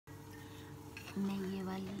मैं ये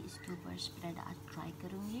वाली इसके ऊपर स्प्रेड आज ट्राई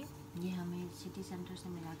करूँगी। ये हमें सिटी सेंटर से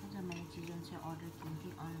मिला था जब मैंने चीज़ों से ऑर्डर की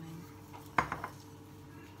थी ऑनलाइन।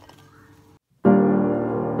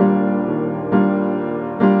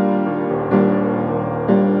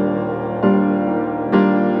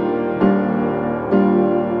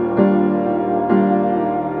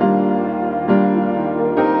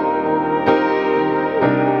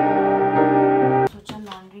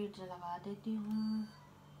 लगा देती हूँ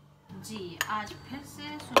जी। आज फिर से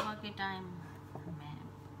सुबह के टाइम में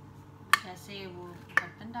जैसे वो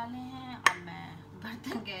बर्तन डाले हैं, अब मैं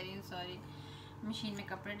बर्तन कह रही हूँ सॉरी, मशीन में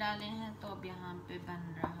कपड़े डाले हैं। तो अब यहाँ पे बन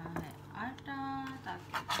रहा है आटा,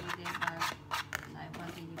 ताकि थोड़ी देर बाद लाइबा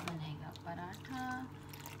के लिए बनेगा पराठा।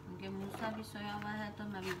 उनके मूसा भी सोया हुआ है तो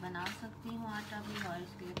मैं भी बना सकती हूँ आटा भी और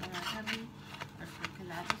इसके लिए पराठा भी, और उसको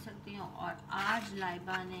खिला भी सकती हूँ। और आज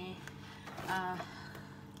लाइबा ने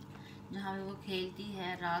जहाँ पे वो खेलती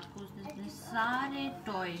है रात को, उसने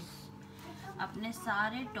अपने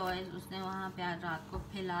सारे टॉयज उसने वहाँ पे आज रात को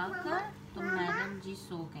फैलाकर तो मैडम जी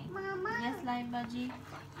सो गई। यस लाइबा जी।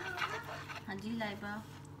 हाँ जी लाइबा,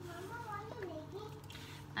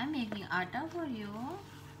 आई एम मेकिंग आटा फॉर यू।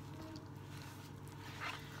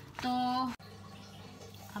 तो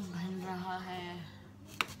अब बन रहा है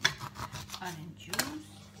ऑरेंज जूस,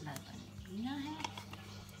 लाइबा ने पीना है।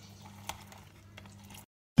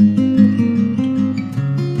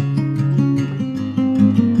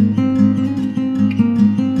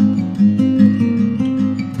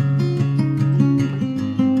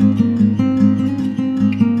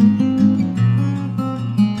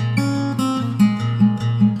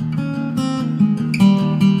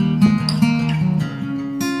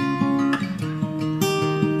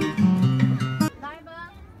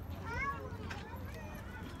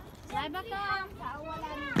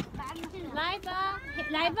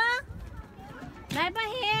 Liba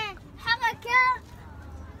here. Have a kill.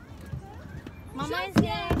 Mama is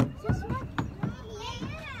here.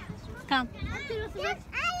 Come.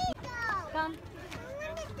 Come.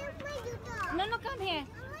 No, come here.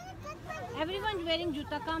 Everyone's wearing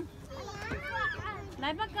juta. Come.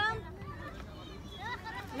 Liba, come.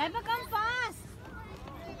 Liba, come fast.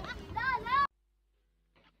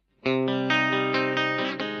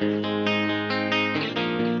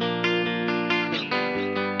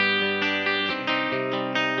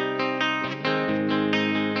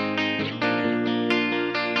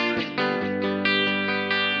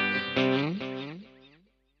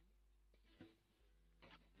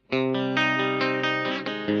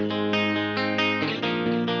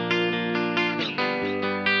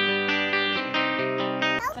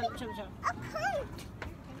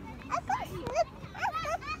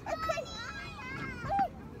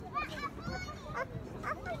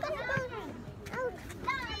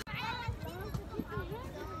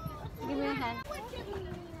 Give me a hand.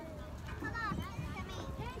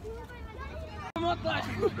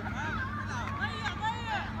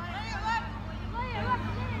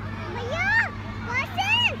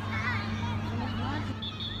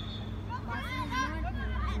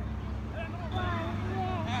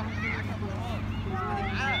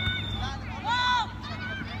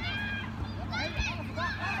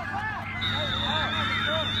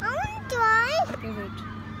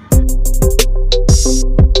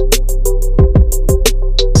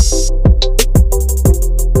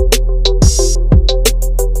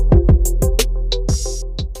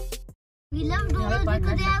 We love donuts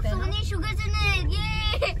because they have so many sugars in it.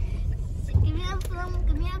 Yay! Give me a plum.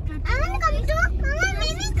 Give me a fruit. I want to come too. Mama,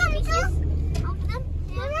 maybe come too.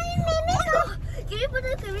 Mama, maybe come. Can we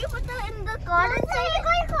put that in the car inside?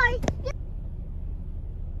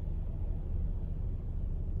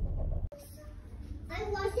 I'm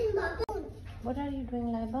washing Baba. What are you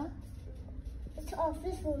doing, Liba? It's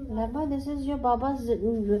office room. Liba, this is your Baba's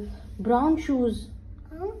brown shoes.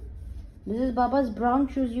 Huh? This is Baba's brown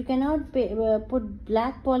shoes. You cannot put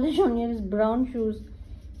black polish on your brown shoes.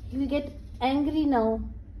 He will get angry now.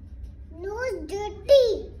 No, it's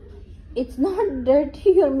dirty. It's not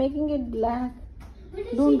dirty. You're making it black.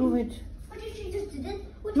 Don't do it. What if she just did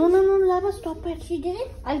it? No, Liba, stop it. She did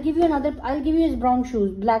it? I'll give you his brown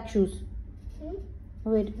shoes, black shoes.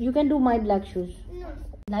 Wait, you can do my black shoes. No.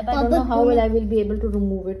 Liba, I don't know how I will be able to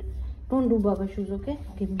remove it. Don't do Baba's shoes, okay?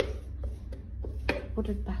 Give me. Put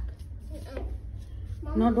it back.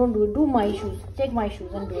 No, don't do it. Do my shoes. Take my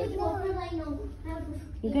shoes and do it.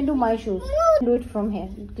 You can do my shoes. Do it from here.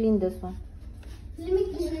 Clean this one. Let me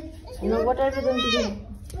clean it. No, what are you going to do?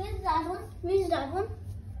 Where's that one? Where's that one?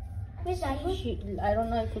 Where's that one? I don't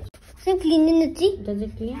know if it's... See, cleaning it, see? Does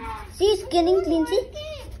it clean? See, it's getting clean, see?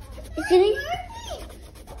 It's getting...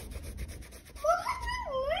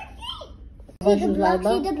 Baba shoes,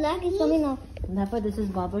 Laiba. See the black is coming off. Laiba, this is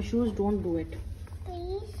Baba shoes. Don't do it.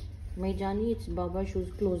 Please. Maijani, it's Baba shoes.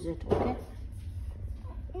 Close it, okay?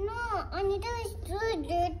 No, Anita is too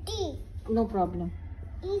dirty. No problem.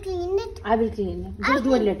 You clean it? I will clean it. Just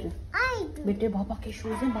do it later. I do. बेटे बाबा के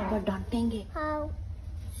shoes हैं, बाबा डांटेंगे. How?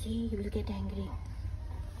 See, he will get angry.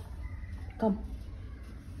 Come.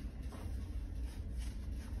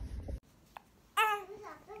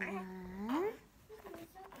 One.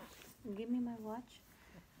 Give me my watch.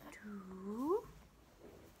 2,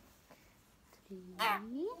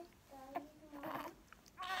 3.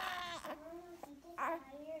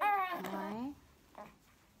 Why?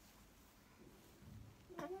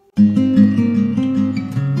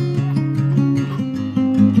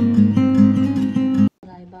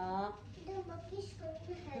 Laiba.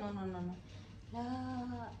 No. La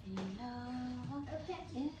ilaha illallah.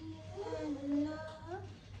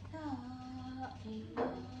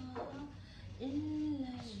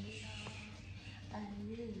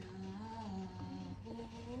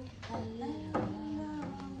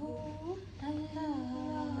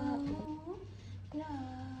 La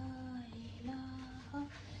ilaha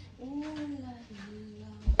illallah.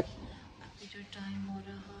 अभी जो time हो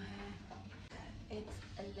रहा है It's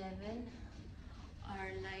 11 और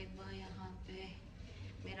लाइबा यहाँ पे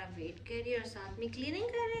मेरा वेट कर रही है और साथ में क्लीनिंग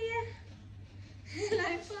कर रही है.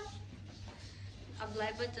 लाइबा अब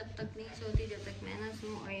लाइबा जब तक नहीं सोती जब तक मैं ना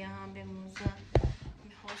सोऊं. और यहाँ पे मूसा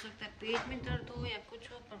हो सकता है पेट में दर्द हो या कुछ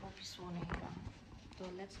हो पर वो भी सो नहीं रहा. तो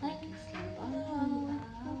let's make him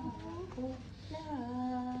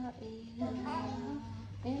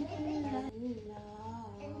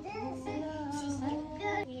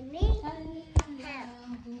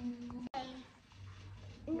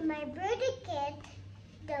My birthday cake,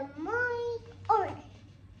 the morning orange.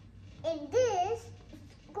 And this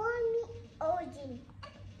call me origin.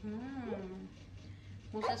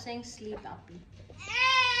 Musa saying sleep apple.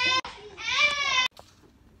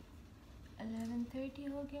 11:30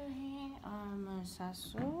 हो गया है और मुसा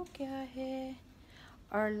सो गया है.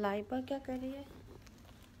 और लाइबा क्या कर रही है?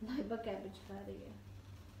 लाइबा कैबेज खा रही है.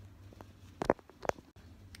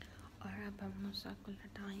 और अब हम मुसा को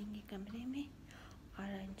लटाएंगे कमरे में और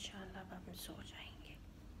इंशाल्लाह अब हम सो जाएंगे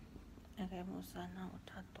अगर मुसा ना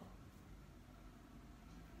उठा तो.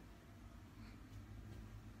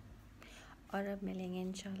 और अब मिलेंगे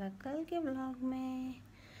इंशाल्लाह कल के व्लॉग में.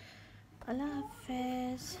 अल्लाह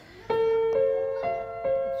हाफ़िज़.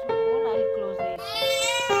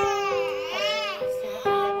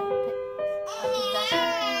 अभी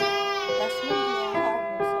 10 मिनट